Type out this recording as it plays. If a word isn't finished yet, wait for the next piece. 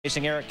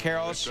Facing Eric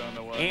Karros,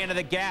 into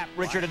the gap,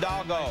 Richard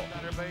Hidalgo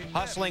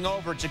hustling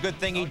over. It's a good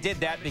thing he did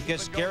that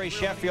because Gary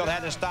Sheffield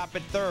had to stop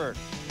at third.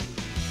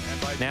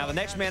 Now the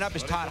next man up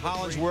is Todd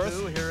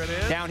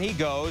Hollingsworth. Down he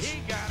goes.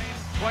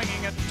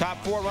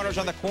 Top four runners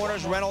on the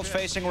corners. Reynolds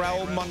facing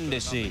Raul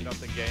Mundisi.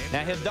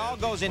 Now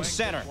Hidalgo's in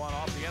center.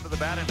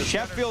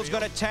 Sheffield's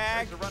going to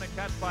tag.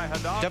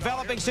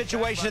 Developing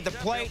situation at the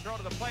plate.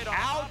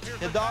 Out.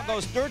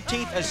 Hidalgo's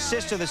 13th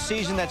assist of the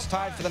season. That's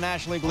tied for the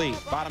National League lead.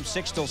 Bottom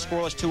six still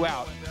scoreless, 2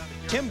 out.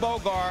 Tim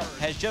Bogart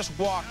has just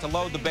walked to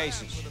load the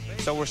bases.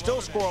 So we're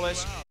still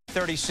scoreless.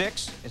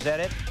 36. Is that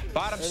it?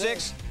 Bottom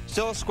six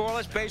still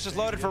scoreless. Bases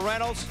loaded for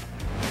Reynolds.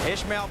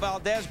 Ishmael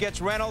Valdez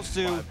gets Reynolds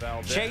to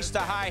chase the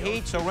high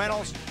heat, so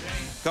Reynolds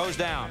goes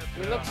down.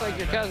 He looks like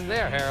your cousin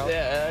there, Harold.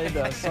 Yeah, he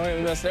does.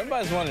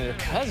 Everybody's wanting your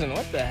cousin.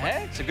 What the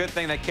heck? It's a good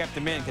thing they kept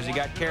him in because he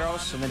got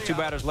Karros, and then 2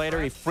 batters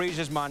later, he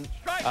freezes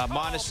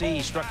Mondesi.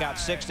 He struck out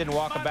 6, didn't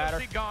walk a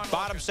batter.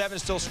 Bottom 7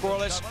 still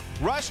scoreless.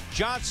 Russ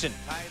Johnson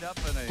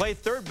played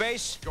third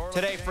base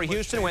today for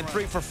Houston, went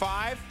 3 for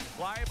 5.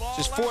 It's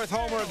his 4th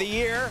homer of the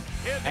year,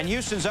 and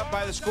Houston's up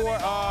by the score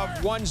of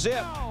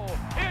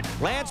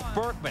 1-0. Lance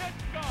Berkman,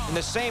 in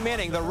the same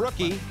inning, the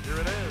rookie,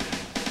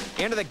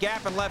 into the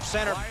gap in left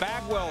center.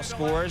 Bagwell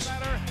scores.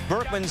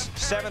 Berkman's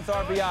 7th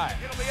RBI.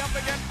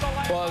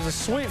 Well, it was a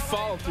sweet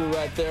follow-through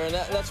right there, and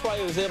that's why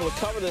he was able to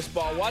cover this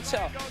ball. Watch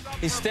how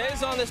he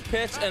stays on this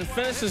pitch and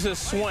finishes his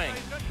swing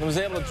and was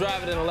able to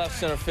drive it into left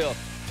center field.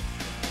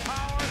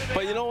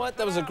 But you know what?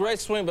 That was a great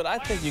swing, but I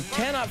think you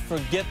cannot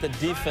forget the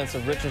defense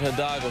of Richard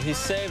Hidalgo. He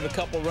saved a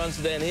couple runs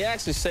today, and he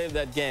actually saved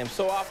that game.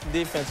 So often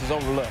defense is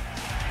overlooked.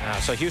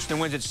 So Houston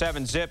wins at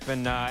 7-0,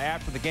 and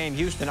after the game,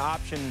 Houston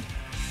optioned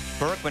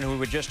Berkman, who we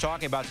were just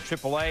talking about, to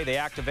AAA. They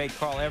activate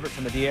Carl Everett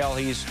from the DL.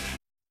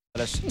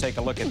 Let us take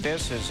a look at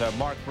this. As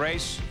Mark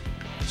Grace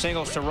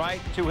singles to right,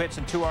 2 hits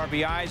and 2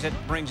 RBIs. It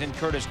brings in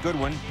Curtis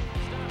Goodwin.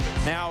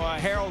 Now,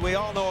 Harold, we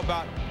all know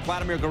about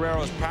Vladimir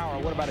Guerrero's power.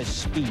 What about his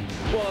speed?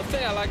 Well, the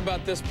thing I like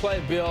about this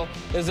play, Bill,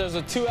 is there's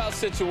a 2-out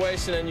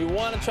situation, and you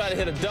want to try to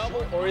hit a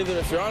double, or either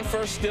if you're on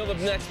first, steal the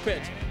next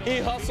pitch. He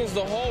hustles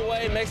the whole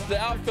way, makes the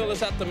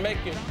outfielders have to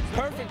make a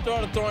perfect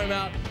throw to throw him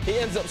out. He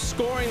ends up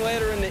scoring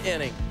later in the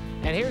inning.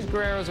 And here's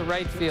Guerrero's a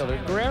right fielder.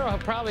 Guerrero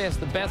probably has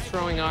the best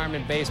throwing arm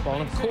in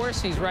baseball, and of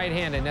course he's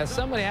right-handed. Now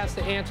somebody has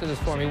to answer this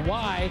for me.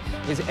 Why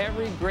is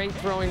every great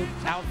throwing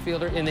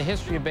outfielder in the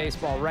history of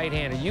baseball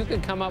right-handed? You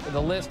could come up with a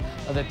list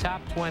of the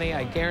top 20.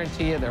 I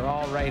guarantee you they're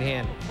all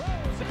right-handed.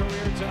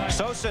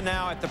 Sosa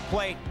now at the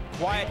plate.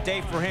 Quiet day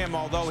for him,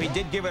 although he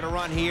did give it a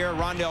run here.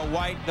 Rondell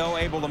White, though,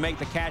 able to make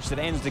the catch that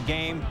ends the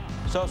game.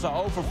 Sosa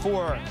 0 for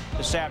 4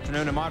 this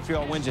afternoon, and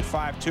Montreal wins at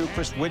 5-2.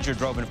 Chris Widger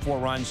drove in 4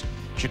 runs.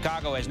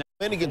 Chicago has now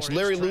against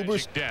Larry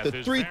Lubers, the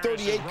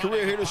 .338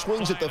 career hitter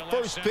swings at the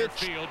first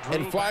pitch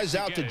and flies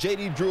out to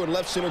J.D. Drew in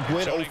left center.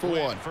 Gwynn 0 for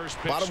 1.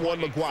 Bottom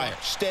 1, McGuire.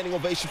 Standing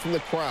ovation from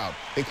the crowd,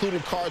 including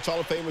Cards Hall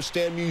of Famer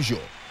Stan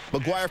Musial.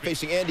 McGuire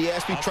facing Andy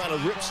Ashby, trying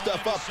to rip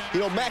stuff up.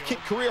 You know, Mack hit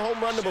career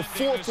home run number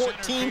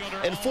 414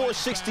 and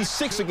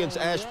 466 against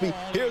Ashby.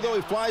 Here, though,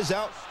 he flies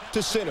out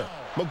to center.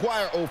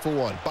 McGuire 0 for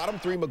 1. Bottom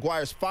 3,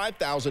 McGuire's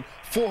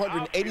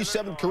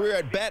 5,487 career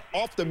at bat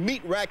off the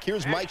meat rack.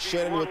 Here's Mike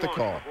Shannon with the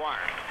call.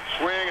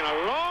 Swing and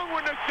a long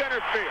one to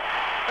center field.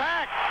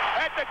 Back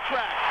at the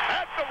track,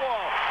 at the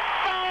wall.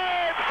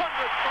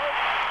 500,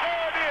 folks.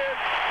 There it is.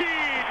 He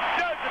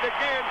does it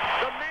again.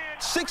 The man.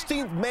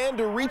 16th man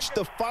to reach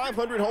the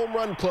 500 home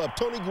run club.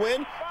 Tony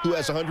Gwynn, who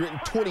has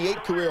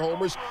 128 career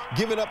homers,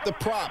 giving up the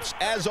props,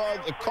 as are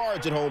the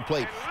Cards at home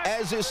plate,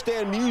 as is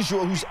Stan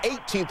Musial, who's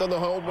 18th on the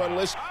home run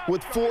list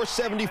with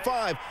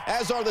 475,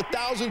 as are the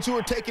thousands who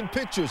are taking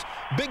pictures.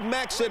 Big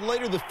Mac said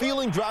later the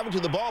feeling driving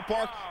to the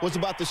ballpark was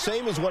about the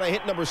same as when I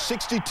hit number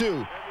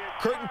 62.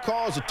 Curtain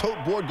call as the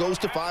tote board goes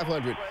to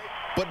 500.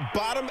 But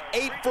bottom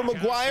 8 for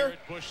McGuire,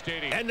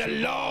 and the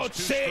Lord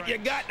said you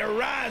got to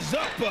rise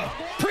up.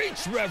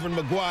 Preach, Reverend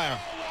McGuire.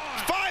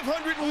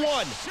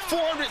 501,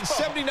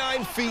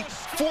 479 feet,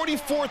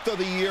 44th of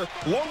the year,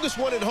 longest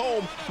one at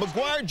home.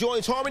 McGuire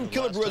joins Harmon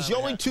Killebrew as the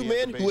only 2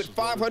 men who hit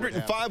 500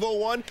 and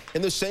 501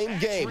 in the same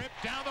game.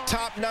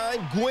 Top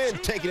 9, Gwynn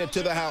taking it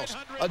to the house.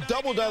 A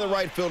double down the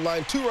right field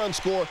line, 2-run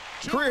score.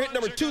 Career hit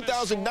number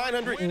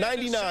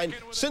 2,999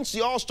 since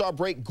the All-Star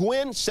break.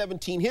 Gwynn,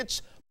 17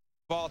 hits.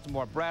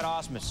 Baltimore, Brad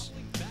Ausmus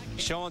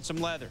showing some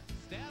leather.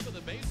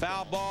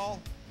 Foul ball,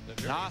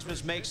 and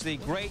Ausmus makes the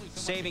great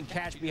saving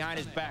catch behind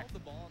his back.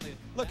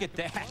 Look at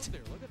that.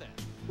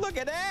 Look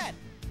at that.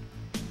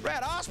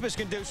 Brad Ausmus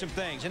can do some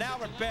things. And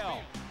Albert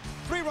Bell,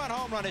 3-run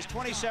home run, his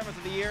 27th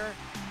of the year,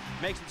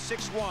 makes it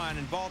 6-1,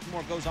 and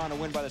Baltimore goes on to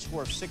win by the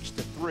score of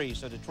 6-3.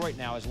 So Detroit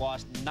now has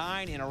lost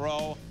 9 in a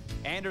row.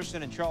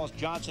 Anderson and Charles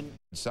Johnson.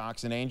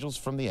 Sox and Angels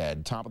from the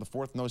Ed. Top of the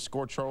 4th, no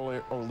score. Charlie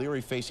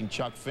O'Leary facing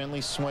Chuck Finley,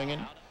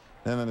 swinging.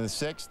 And then the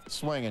 6th,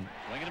 swinging.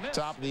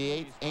 Top of the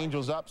 8th,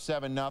 Angels up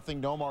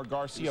 7-0. Nomar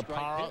Garcia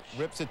Parra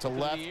rips it to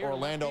left.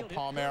 Orlando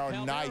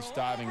Palmeiro, nice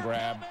diving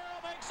grab.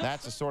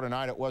 That's the sort of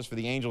night it was for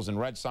the Angels and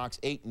Red Sox.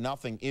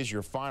 8-0 is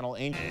your final.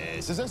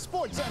 This is a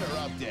SportsCenter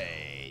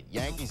update.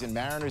 Yankees and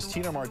Mariners.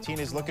 Tino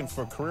Martinez looking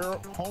for career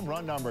home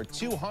run number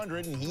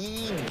 200, and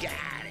he got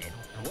it.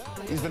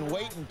 He's been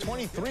waiting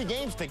 23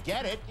 games to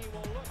get it.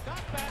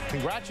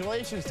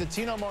 Congratulations to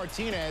Tino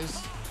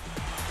Martinez.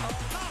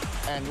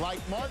 And like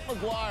Mark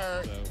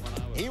McGwire,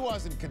 he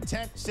wasn't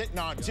content sitting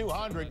on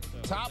 200.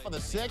 Top of the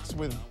 6th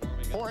with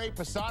Jorge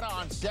Posada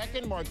on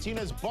second.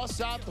 Martinez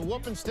busts out the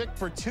whooping stick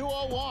for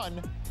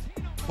 201.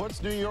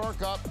 Puts New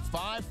York up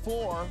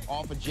 5-4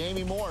 off of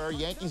Jamie Moyer.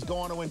 Yankees go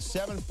on to win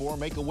 7-4.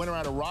 Make a winner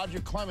out of Roger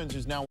Clemens,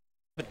 who's now.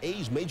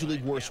 A's Major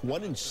League worst,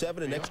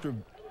 1-7 in extra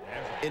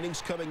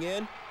innings coming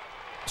in.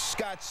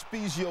 Scott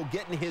Spezio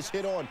getting his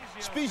hit on.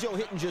 Spezio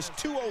hitting just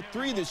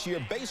 203 this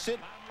year. Base hit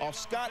off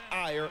Scott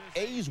Iyer.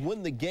 A's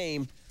win the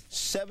game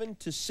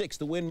 7-6.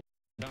 The win.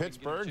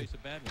 Pittsburgh.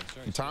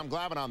 Tom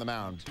Glavine on the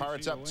mound.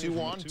 Pirates up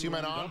 2-1. 2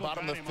 men on.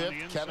 Bottom of the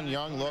 5th. Kevin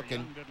Young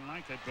looking.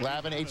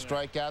 Glavine 8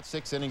 strikeouts,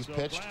 6 innings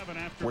pitched.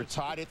 We're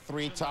tied at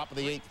 3. Top of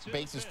the 8th.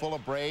 Bases full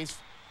of Braves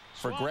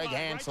for Greg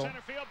Hansel.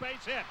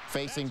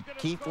 Facing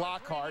Keith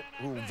Lockhart,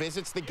 who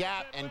visits the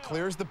gap and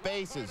clears the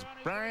bases.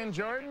 Brian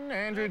Jordan,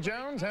 Andrew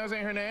Jones, Jose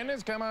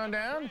Hernandez come on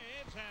down.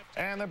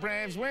 And the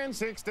Braves win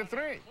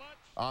 6-3.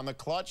 On the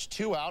clutch,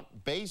 2 out,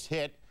 base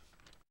hit.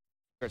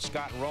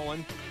 Scott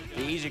Rowland,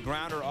 the easy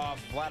grounder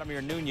off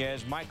Vladimir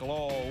Nunez. Mike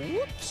Lowell,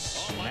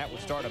 whoops, and that would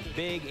start a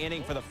big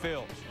inning for the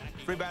Phils.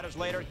 3 batters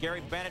later,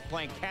 Gary Bennett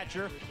playing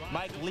catcher.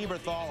 Mike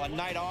Lieberthal, a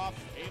night off.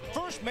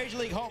 First Major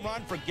League home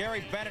run for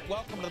Gary Bennett.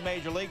 Welcome to the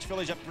Major Leagues.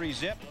 Phillies up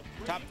 3-zip.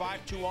 Top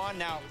 5, 2 on.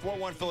 Now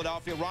 4-1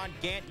 Philadelphia. Ron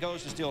Gant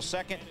goes to steal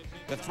second.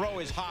 The throw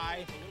is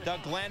high.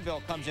 Doug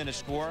Glanville comes in to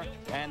score,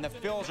 and the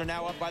Phils are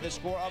now up by the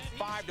score of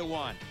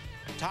 5-1.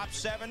 Top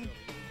 7,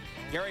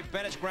 Gary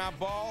Bennett's ground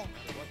ball.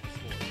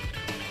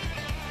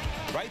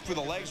 Right through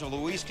the legs of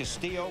Luis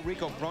Castillo.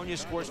 Rico Bronya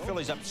scores.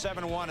 Phillies up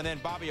 7-1. And then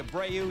Bobby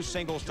Abreu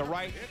singles to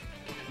right.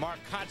 Mark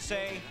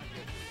Kotze.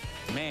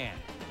 Man,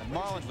 the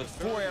Marlins with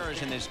 4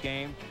 errors in this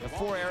game. The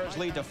 4 errors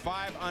lead to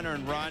 5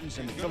 unearned runs,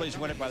 and the Phillies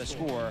win it by the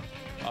score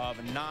of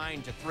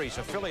 9-3.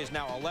 So Philly is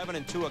now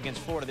 11-2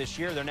 against Florida this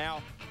year. They're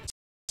now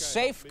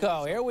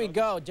Safeco. Here we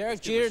go. Derek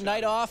Jeter,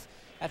 night off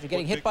after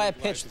getting hit by a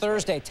pitch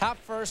Thursday. Top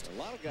first,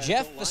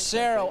 Jeff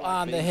Facero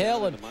on the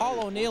hill, and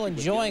Paul O'Neill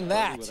enjoying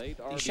that.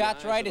 He shot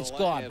to right, it's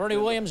gone. Bernie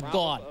Williams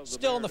gone.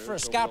 Still in the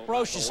first. Scott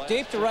Brocious is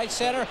deep to right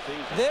center.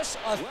 This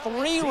a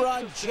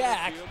 3-run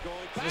jack.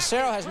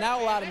 Facero has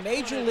now allowed a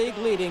Major League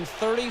leading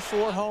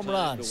 34 home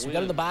runs. We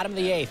go to the bottom of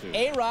the 8th.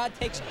 A-Rod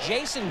takes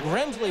Jason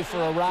Grimsley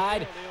for a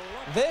ride.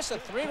 This a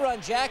 3-run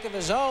jack of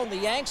his own. The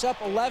Yanks up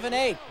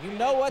 11-8. You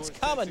know what's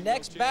coming.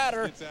 Next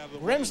batter,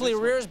 Grimsley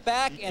rears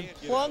back and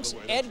plunks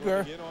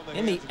Edgar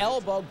in the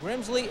elbow.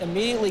 Grimsley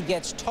immediately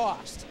gets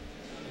tossed.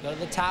 Go to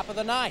the top of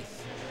the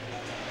 9th.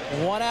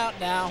 1 out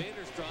now.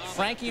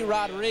 Frankie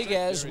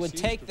Rodriguez would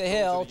take the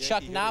hill.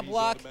 Chuck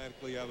Knobloch,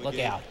 look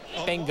out.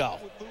 Bingo.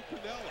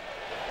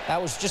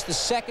 That was just the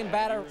second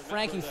batter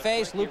Frankie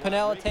faced. Lou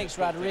Piniella takes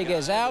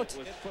Rodriguez out.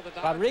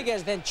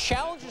 Rodriguez then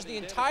challenges the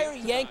entire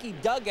Yankee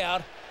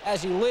dugout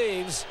as he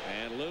leaves.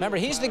 Remember,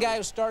 he's the guy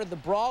who started the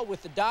brawl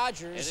with the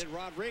Dodgers.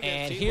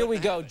 And here we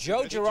go.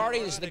 Joe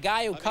Girardi is the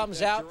guy who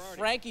comes out.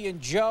 Frankie and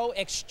Joe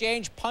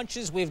exchange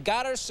punches. We've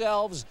got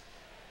ourselves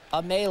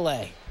a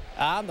melee.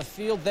 On the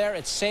field there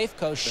at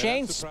Safeco,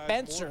 Shane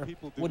Spencer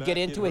would get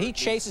into it. He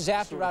chases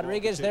after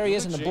Rodriguez. There he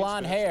is in the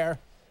blonde hair.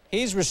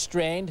 He's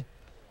restrained.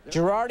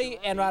 Girardi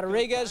and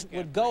Rodriguez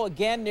would go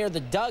again near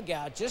the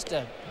dugout. Just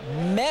a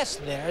mess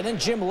there. And then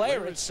Jim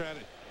Leyritz,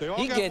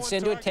 he gets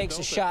into it, takes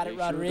a shot at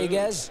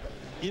Rodriguez.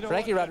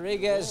 Frankie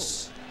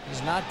Rodriguez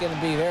is not going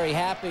to be very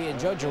happy, and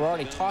Joe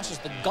Girardi tosses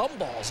the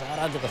gumballs out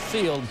onto the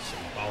field.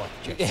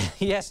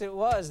 Yes, it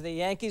was. The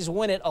Yankees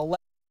win it 11.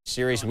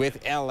 Series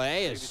with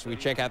L.A. as we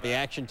check out the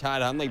action.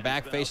 Todd Hundley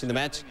back facing the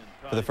Mets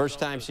for the first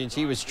time since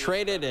he was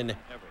traded, and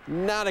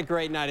not a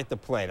great night at the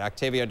plate.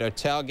 Octavio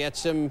Dotel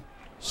gets him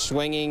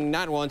swinging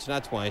not once,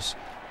 not twice,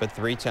 but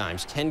 3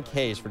 times. 10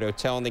 Ks for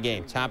Dotel in the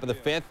game. Top of the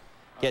 5th,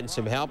 getting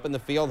some help in the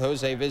field.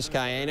 Jose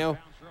Vizcaíno,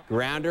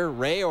 grounder.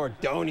 Ray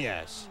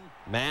Ordonez,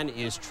 man,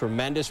 is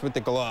tremendous with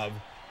the glove.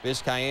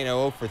 Vizcaíno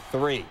 0 for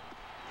 3.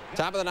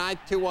 Top of the 9th,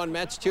 2-1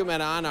 Mets, 2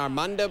 men on.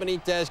 Armando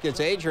Benitez gets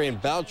Adrian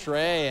Beltre,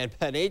 and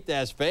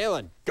Benitez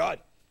failing. Good.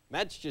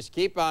 Mets just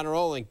keep on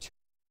rolling.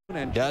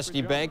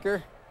 Dusty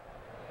Baker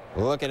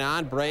looking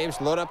on.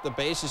 Braves load up the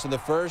bases in the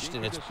first,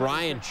 and it's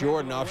Brian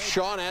Jordan off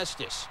Sean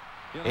Estes.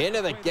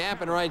 Into the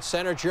gap in right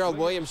center. Gerald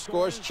Williams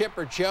scores.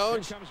 Chipper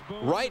Jones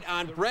right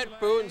on Brett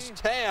Boone's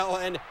tail,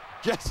 and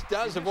just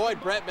does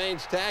avoid Brett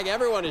Main's tag.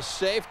 Everyone is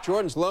safe.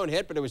 Jordan's lone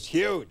hit, but it was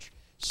huge.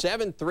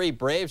 7-3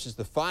 Braves is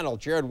the final.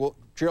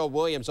 Gerald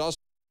Williams also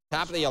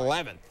top of the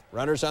 11th.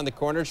 Runners on the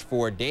corners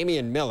for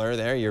Damian Miller.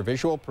 There, your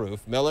visual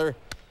proof. Miller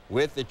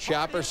with the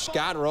chopper.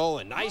 Scott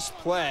Rowland, nice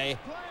play.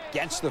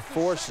 Gets the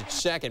force at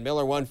second.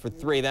 Miller 1 for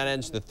 3. That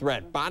ends the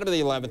threat. Bottom of the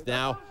 11th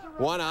now.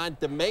 1 on.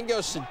 Domingo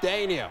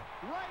Cedeno.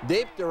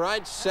 Deep to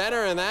right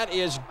center, and that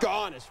is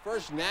gone. His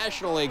first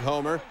National League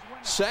homer.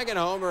 Second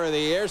homer of the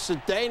year.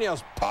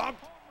 Cedeno's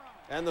pumped.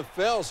 And the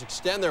Phils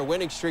extend their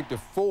winning streak to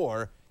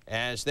 4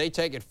 as they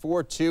take it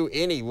 4-2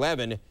 in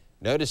 11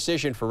 No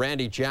decision for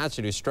Randy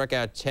Johnson, who struck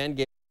out 10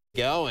 games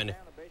ago. And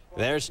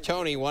there's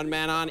Tony, one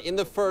man on in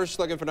the first,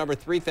 looking for number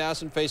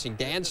 3,000, facing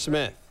Dan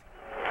Smith.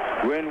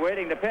 Gwynn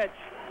waiting to pitch.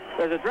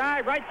 There's a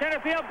drive, right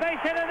center field, base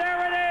hit, and there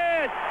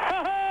it is!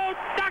 Oh,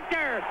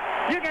 doctor!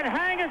 You can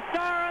hang a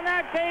star on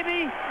that,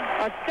 baby!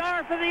 A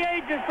star for the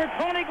ages for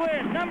Tony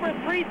Gwynn, number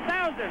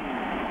 3,000.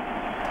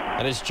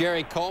 That is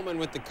Jerry Coleman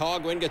with the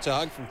call. Gwynn gets a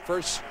hug from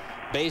first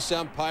base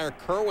umpire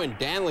Kerwin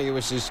Danley, who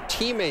was his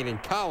teammate in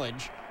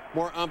college.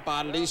 More ump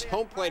oddities.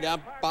 Home plate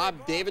ump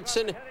Bob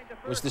Davidson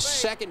was the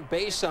second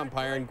base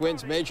umpire in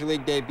Gwynn's Major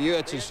League debut.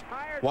 It's his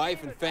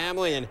wife and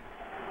family, and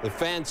the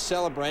fans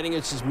celebrating.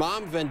 It's his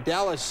mom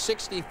Vendella's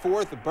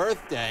 64th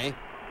birthday.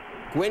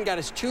 Gwynn got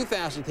his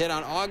 2,000th hit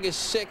on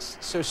August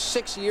 6th, so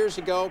 6 years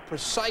ago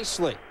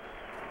precisely.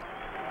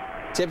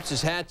 Tips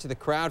his hat to the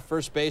crowd,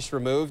 first base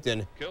removed,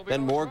 and then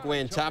more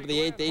Gwynn. Top of the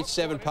 8th,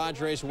 8-7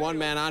 Padres, one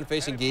man on,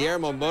 facing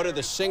Guillermo Mota,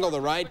 the single to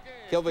right.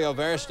 Gilvio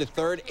Alvarez to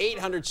third,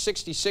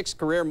 866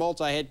 career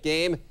multi-hit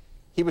game.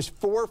 He was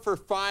 4 for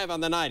 5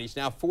 on the night. He's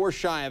now 4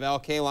 shy of Al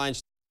Kaline's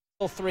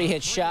 3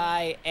 hits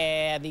shy,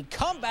 and the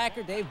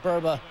comebacker, Dave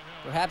Burba,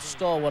 perhaps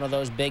stole one of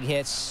those big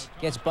hits.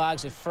 Gets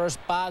Boggs at first.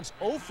 Boggs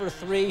 0 for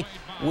 3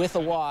 with a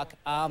walk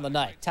on the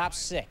night. Top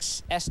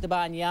 6,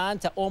 Esteban Yan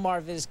to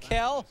Omar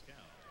Vizquel.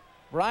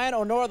 Brian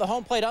O'Nora, the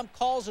home plate ump,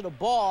 calls it a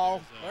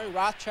ball. Larry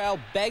Rothschild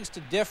begs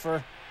to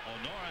differ.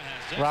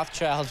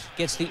 Rothschild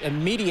gets the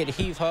immediate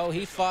heave-ho.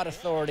 He fought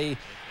authority,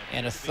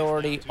 and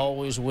authority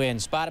always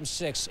wins. Bottom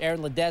 6,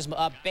 Aaron Ledesma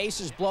up,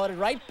 bases bloated,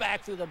 right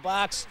back through the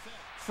box.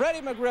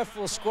 Freddie McGriff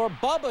will score.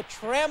 Bubba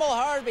Trammell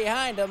hard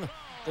behind him.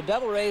 The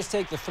Devil Rays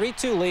take the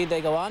 3-2 lead.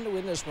 They go on to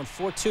win this one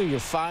 4-2,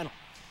 your final.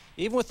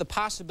 Even with the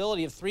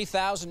possibility of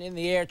 3,000 in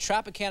the air,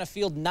 Tropicana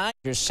Field 9.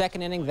 Your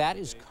second inning, that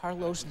is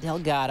Carlos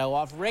Delgado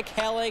off Rick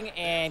Helling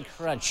and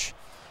crunch.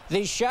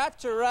 The shot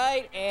to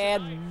right,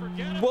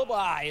 and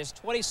bye-bye, is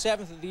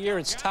 27th of the year.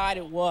 It's tied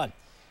at 1.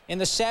 In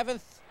the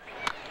 7th,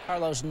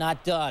 Carlos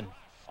not done.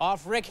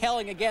 Off Rick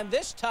Helling again.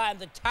 This time,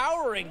 the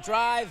towering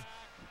drive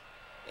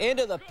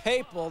into the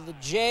Papal. The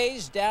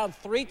Jays down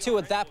 3-2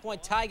 at that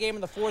point. Tie game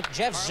in the 4th.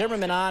 Jeff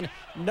Zimmerman on.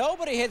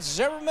 Nobody hits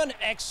Zimmerman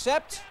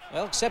except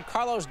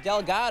Carlos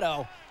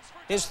Delgado.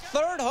 His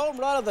 3rd home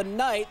run of the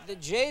night. The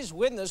Jays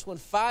win this one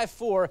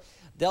 5-4.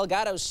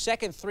 Delgado's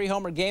second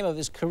 3-homer game of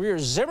his career.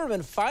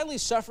 Zimmerman finally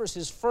suffers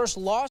his first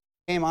loss.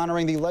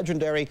 Honoring the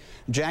legendary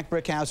Jack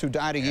Brickhouse, who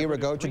died a year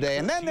ago today.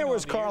 And then there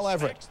was Carl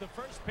Everett.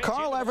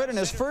 Carl Everett, in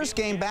his first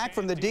game back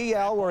from the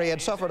DL, where he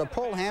had suffered a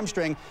pulled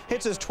hamstring,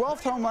 hits his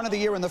 12th home run of the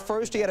year in the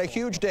first. He had a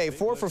huge day,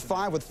 4 for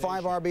 5 with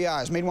 5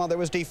 RBIs. Meanwhile, there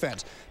was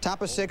defense.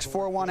 Top of 6,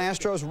 4-1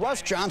 Astros.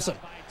 Russ Johnson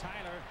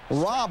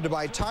robbed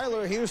by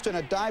Tyler Houston,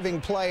 a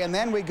diving play. And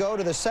then we go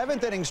to the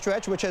 7th inning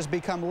stretch, which has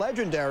become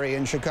legendary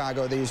in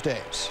Chicago these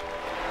days.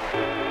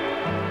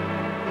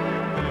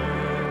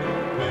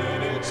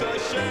 It's a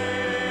shame.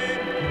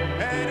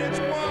 And it's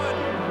 1,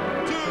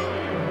 2,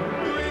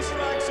 3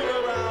 strikes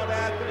you're out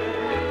at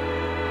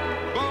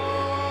the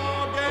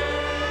ball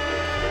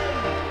game.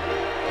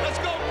 Let's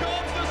go,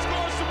 Cubs. Let's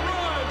score some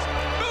runs.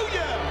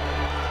 Booyah!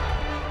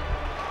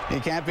 You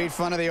can't beat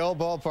fun of the old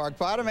ballpark.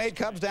 Bottom 8,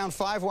 Cubs down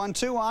 5-1,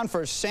 2 on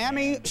for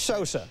Sammy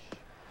Sosa.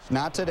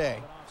 Not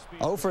today.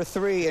 0 for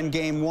 3 in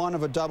game 1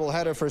 of a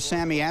doubleheader for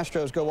Sammy.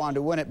 Astros go on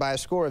to win it by a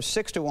score of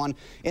 6-1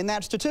 in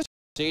that statistic.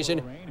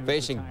 Season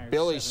facing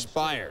Billy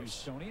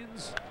Spires.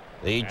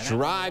 The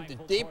drive to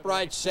deep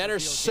right center.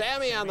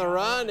 Sammy on the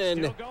run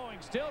and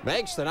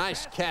makes the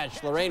nice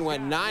catch. Lorraine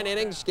went 9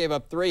 innings, gave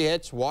up 3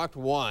 hits, walked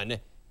 1.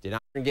 Did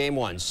not in game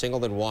 1,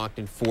 singled and walked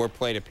in 4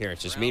 plate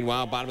appearances.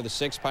 Meanwhile, bottom of the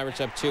 6th, Pirates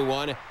up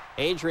 2-1.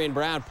 Adrian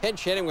Brown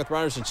pinch hitting with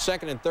runners at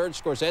 2nd and 3rd,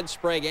 scores Ed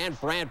Sprague and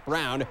Brant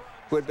Brown,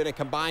 who had been a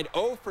combined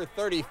 0 for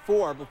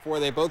 34 before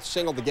they both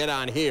singled to get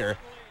on here.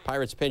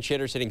 Pirates pinch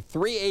hitters hitting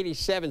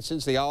 .387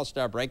 since the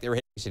All-Star break. They were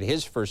hitting in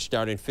his first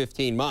start in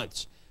 15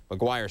 months.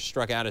 McGuire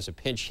struck out as a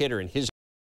pinch hitter in his